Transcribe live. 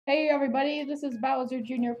Hey everybody, this is Bowser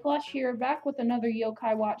Jr. Plush here, back with another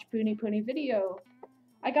Yokai Watch Puni video.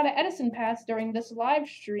 I got an Edison pass during this live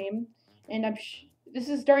stream, and this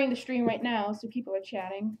is during the stream right now, so people are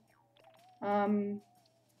chatting.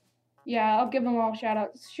 Yeah, I'll give them all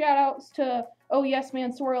shoutouts. Shoutouts to Oh Yes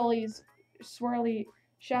Man Swirly.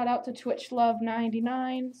 Shout out to Twitch Love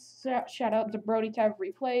 99. Shout out to Brody Tav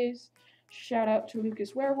Replays. Shout out to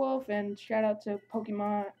Lucas Werewolf, and shout out to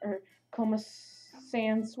Pokemon or Coma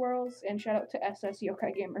Sand Swirls, and shout out to SS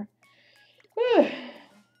Yokai Gamer.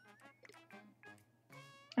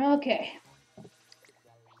 Okay.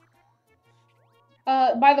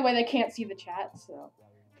 By the way, they can't see the chat, so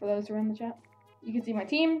for those who are in the chat, you can see my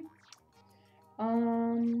team.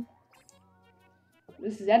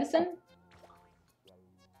 This is Edison.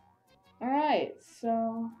 Alright,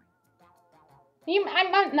 so I'm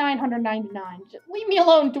at 999. Just leave me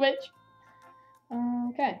alone, Twitch.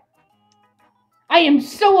 Okay. I am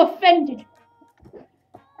so offended.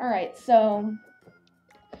 Alright, so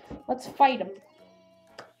let's fight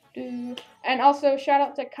him. And also, shout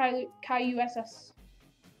out to Caillou SS.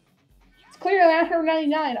 It's clearly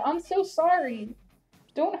 999. I'm so sorry.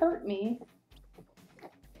 Don't hurt me.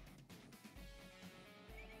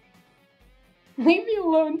 Leave me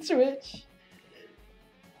alone, Twitch.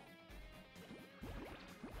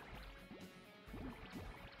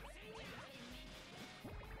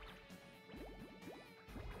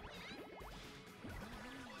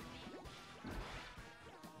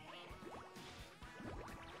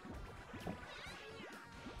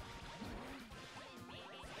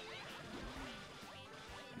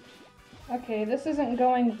 Okay, this isn't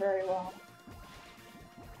going very well.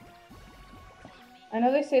 I know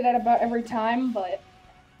they say that about every time, but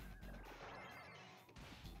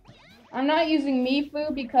I'm not using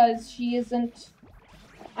Mifu because she isn't.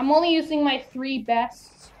 I'm only using my 3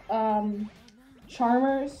 best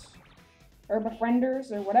charmers or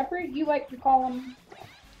befrienders or whatever you like to call them.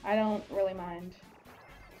 I don't really mind.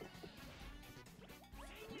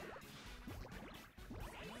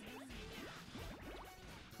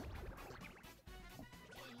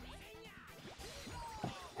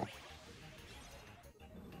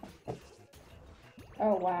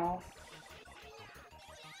 Oh, wow.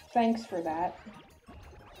 Thanks for that.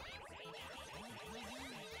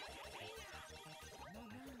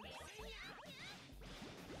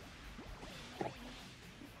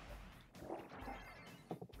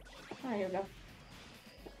 Alright, here we go.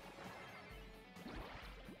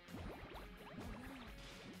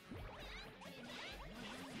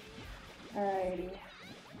 Alrighty.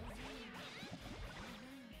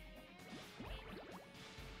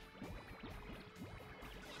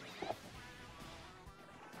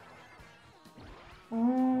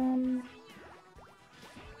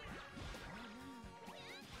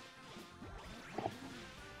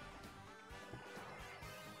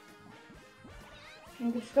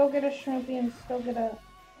 You can still get a Shrimpy and still get a...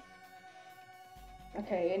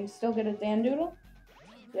 Okay, and still get a Dandoodle?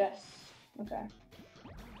 Yes. Okay.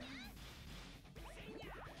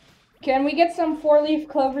 Can we get some 4-leaf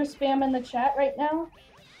clover spam in the chat right now?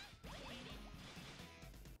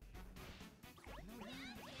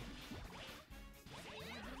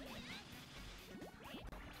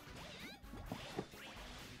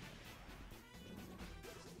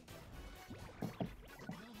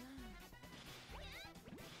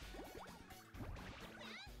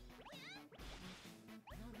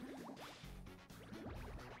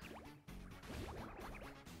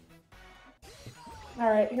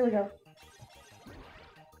 Alright, here we go.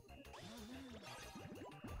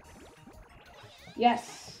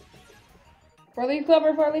 Yes! 4-leaf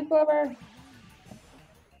clover, 4-leaf clover!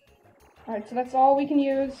 Alright, so that's all we can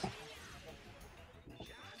use.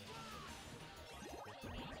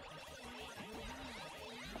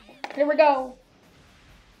 Here we go!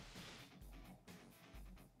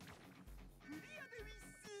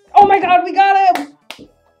 Oh my god, we got him!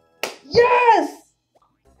 Yes!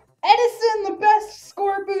 Edison, the best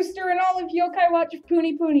score booster in all of Yokai Watch of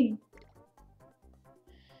Puni.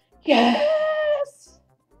 Yes!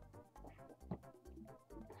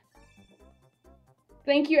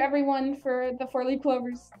 Thank you everyone for the 4-leaf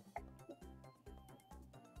clovers.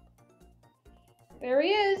 There he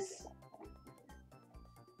is.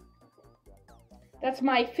 That's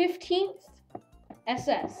my 15th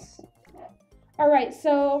SS. Alright,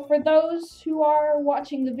 so for those who are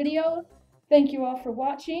watching the video, thank you all for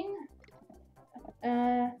watching.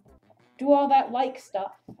 Do all that like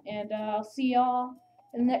stuff, and I'll see y'all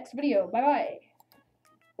in the next video. Bye-bye.